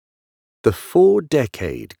The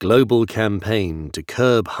 4-decade global campaign to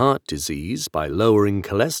curb heart disease by lowering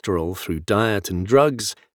cholesterol through diet and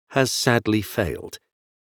drugs has sadly failed.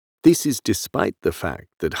 This is despite the fact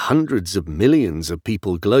that hundreds of millions of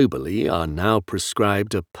people globally are now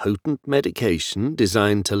prescribed a potent medication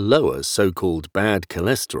designed to lower so-called bad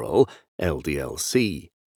cholesterol,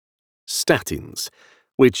 LDL-C. Statins,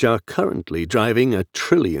 which are currently driving a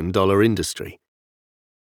trillion-dollar industry.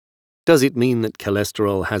 Does it mean that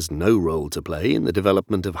cholesterol has no role to play in the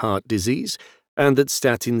development of heart disease, and that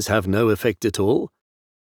statins have no effect at all?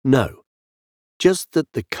 No. Just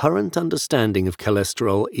that the current understanding of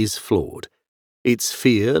cholesterol is flawed, its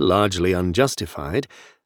fear largely unjustified,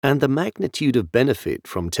 and the magnitude of benefit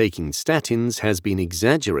from taking statins has been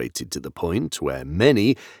exaggerated to the point where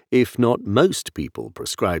many, if not most people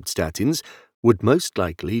prescribed statins would most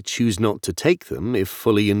likely choose not to take them if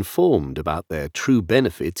fully informed about their true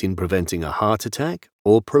benefit in preventing a heart attack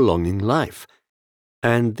or prolonging life.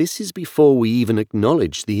 And this is before we even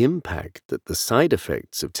acknowledge the impact that the side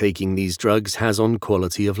effects of taking these drugs has on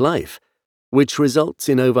quality of life, which results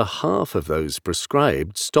in over half of those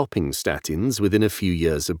prescribed stopping statins within a few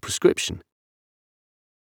years of prescription.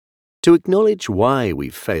 To acknowledge why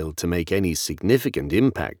we've failed to make any significant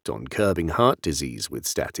impact on curbing heart disease with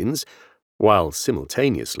statins, while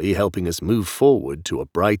simultaneously helping us move forward to a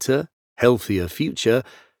brighter, healthier future,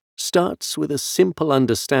 starts with a simple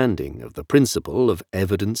understanding of the principle of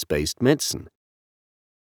evidence-based medicine.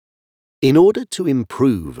 In order to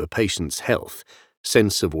improve a patient's health,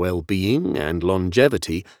 sense of well-being, and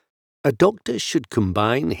longevity, a doctor should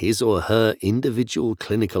combine his or her individual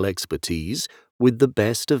clinical expertise with the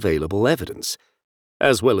best available evidence,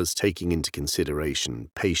 as well as taking into consideration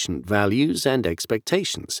patient values and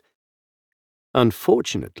expectations.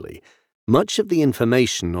 Unfortunately, much of the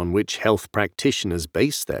information on which health practitioners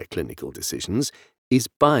base their clinical decisions is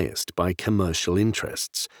biased by commercial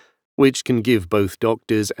interests, which can give both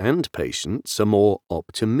doctors and patients a more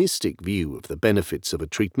optimistic view of the benefits of a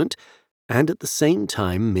treatment and at the same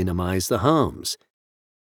time minimize the harms.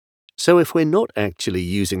 So if we're not actually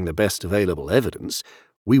using the best available evidence,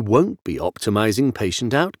 we won't be optimizing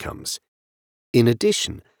patient outcomes. In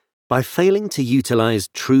addition, by failing to utilize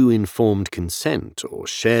true informed consent or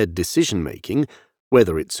shared decision-making,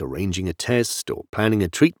 whether it's arranging a test or planning a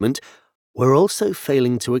treatment, we're also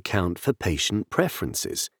failing to account for patient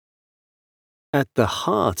preferences. At the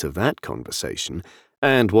heart of that conversation,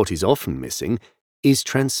 and what is often missing, is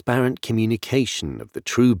transparent communication of the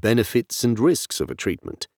true benefits and risks of a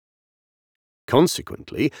treatment.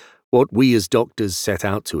 Consequently, what we as doctors set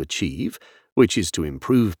out to achieve, which is to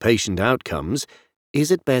improve patient outcomes, is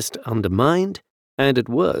at best undermined and at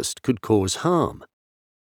worst could cause harm.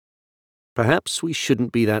 Perhaps we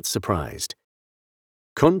shouldn't be that surprised.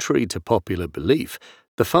 Contrary to popular belief,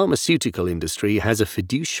 the pharmaceutical industry has a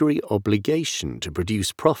fiduciary obligation to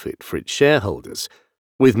produce profit for its shareholders,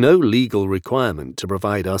 with no legal requirement to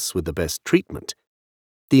provide us with the best treatment.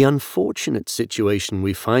 The unfortunate situation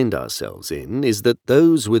we find ourselves in is that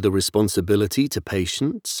those with a responsibility to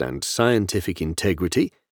patients and scientific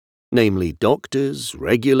integrity, namely doctors,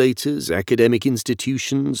 regulators, academic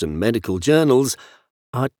institutions, and medical journals,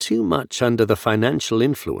 are too much under the financial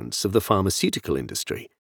influence of the pharmaceutical industry.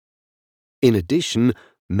 In addition,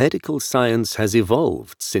 medical science has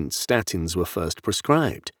evolved since statins were first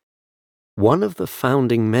prescribed. One of the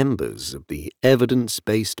founding members of the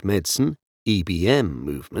evidence-based medicine, EBM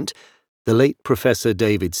movement, the late Professor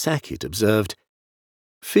David Sackett observed,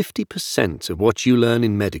 50% of what you learn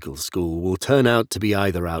in medical school will turn out to be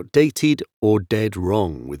either outdated or dead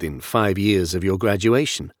wrong within 5 years of your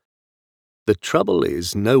graduation. The trouble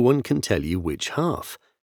is no one can tell you which half,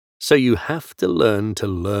 so you have to learn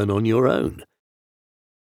on your own.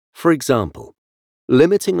 For example,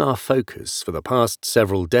 limiting our focus for the past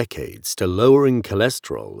several decades to lowering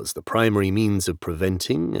cholesterol as the primary means of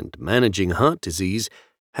preventing and managing heart disease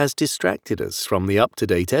has distracted us from the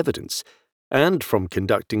up-to-date evidence and from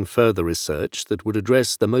conducting further research that would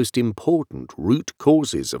address the most important root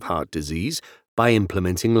causes of heart disease by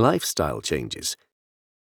implementing lifestyle changes.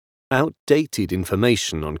 Outdated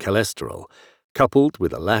information on cholesterol, coupled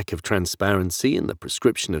with a lack of transparency in the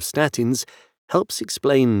prescription of statins, helps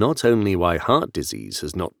explain not only why heart disease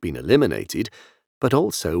has not been eliminated, but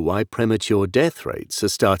also why premature death rates are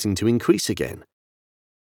starting to increase again.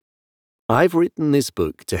 I've written this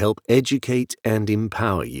book to help educate and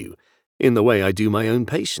empower you, in the way I do my own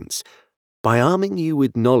patients, by arming you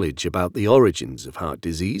with knowledge about the origins of heart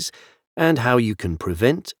disease and how you can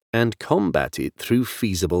prevent and combat it through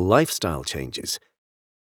feasible lifestyle changes.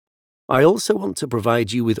 I also want to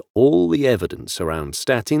provide you with all the evidence around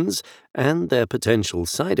statins and their potential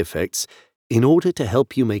side effects in order to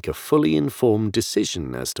help you make a fully informed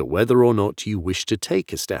decision as to whether or not you wish to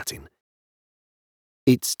take a statin.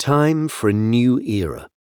 It's time for a new era,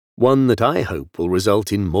 one that I hope will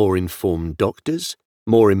result in more informed doctors,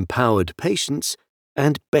 more empowered patients,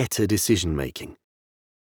 and better decision-making.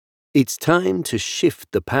 It's time to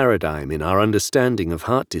shift the paradigm in our understanding of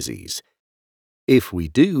heart disease. If we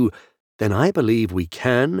do, then I believe we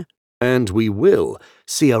can, and we will,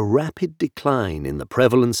 see a rapid decline in the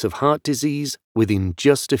prevalence of heart disease within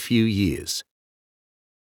just a few years.